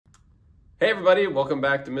Hey everybody, welcome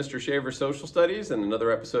back to Mr. Shaver Social Studies and another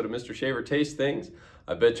episode of Mr. Shaver Taste Things.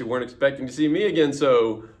 I bet you weren't expecting to see me again,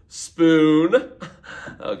 so spoon.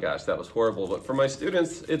 Oh gosh, that was horrible, but for my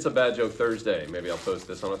students, it's a Bad Joke Thursday. Maybe I'll post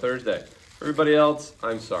this on a Thursday. For everybody else,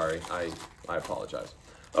 I'm sorry, I apologize.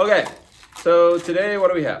 Okay, so today what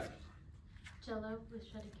do we have? Jell-O with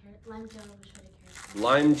shredded carrot, lime Jell-O with shredded carrots.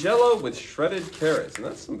 Lime Jell-O with shredded carrots, and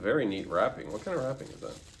that's some very neat wrapping. What kind of wrapping is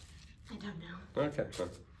that? I don't know. Okay.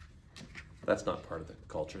 That's not part of the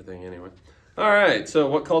culture thing anyway. All right, so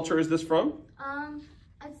what culture is this from?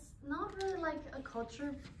 It's not really like a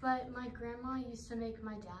culture, but my grandma used to make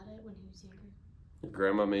my dad it when he was younger. Your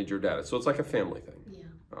grandma made your dad it, so it's like a family thing. Yeah.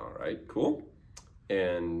 All right, cool.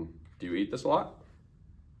 And do you eat this a lot?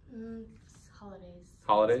 It's holidays.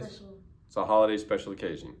 Holidays? Special. It's a holiday special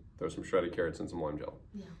occasion. Throw some shredded carrots and some lime Jell-O.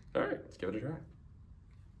 Yeah. All right, let's give it a try.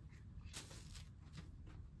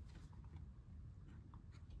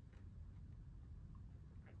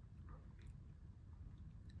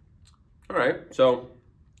 All right, so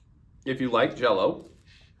if you like Jell-O,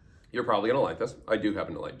 you're probably gonna like this. I do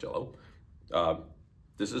happen to like Jell-O.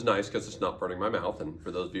 This is nice because it's not burning my mouth, and for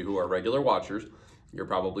those of you who are regular watchers, you're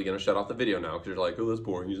probably gonna shut off the video now because you're like, oh, that's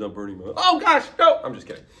boring, he's not burning my mouth. Oh gosh, no, I'm just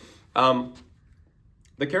kidding.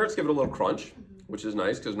 The carrots give it a little crunch, which is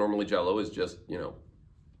nice because normally Jell-O is just, you know,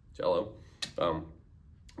 Jell-O.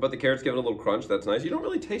 But the carrots give it a little crunch, that's nice. You don't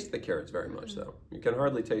really taste the carrots very much though. You can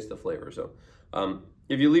hardly taste the flavor, so.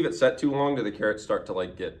 If you leave it set too long, do the carrots start to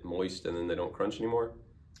like get moist and then they don't crunch anymore?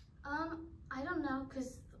 I don't know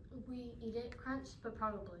because we eat it crunched, but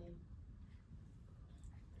probably.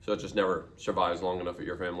 So it just never survives long enough at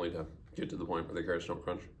your family to get to the point where the carrots don't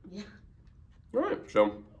crunch? Yeah. All right,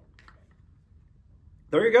 so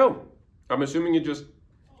there you go. I'm assuming you just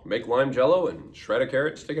make lime Jell-O and shred a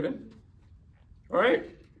carrot, stick it in. All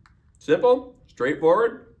right, simple,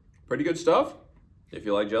 straightforward, pretty good stuff. If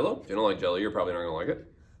you like Jell-O, if you don't like Jell-O, you're probably not gonna like it.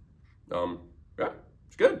 Yeah,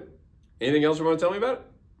 it's good. Anything else you want to tell me about it?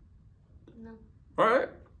 No. All right,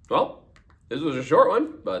 well, this was a short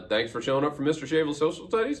one, but thanks for showing up for Mr. Shaver Social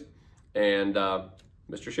Studies and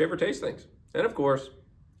Mr. Shaver Taste Things. And of course,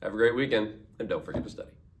 have a great weekend and don't forget to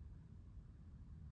study.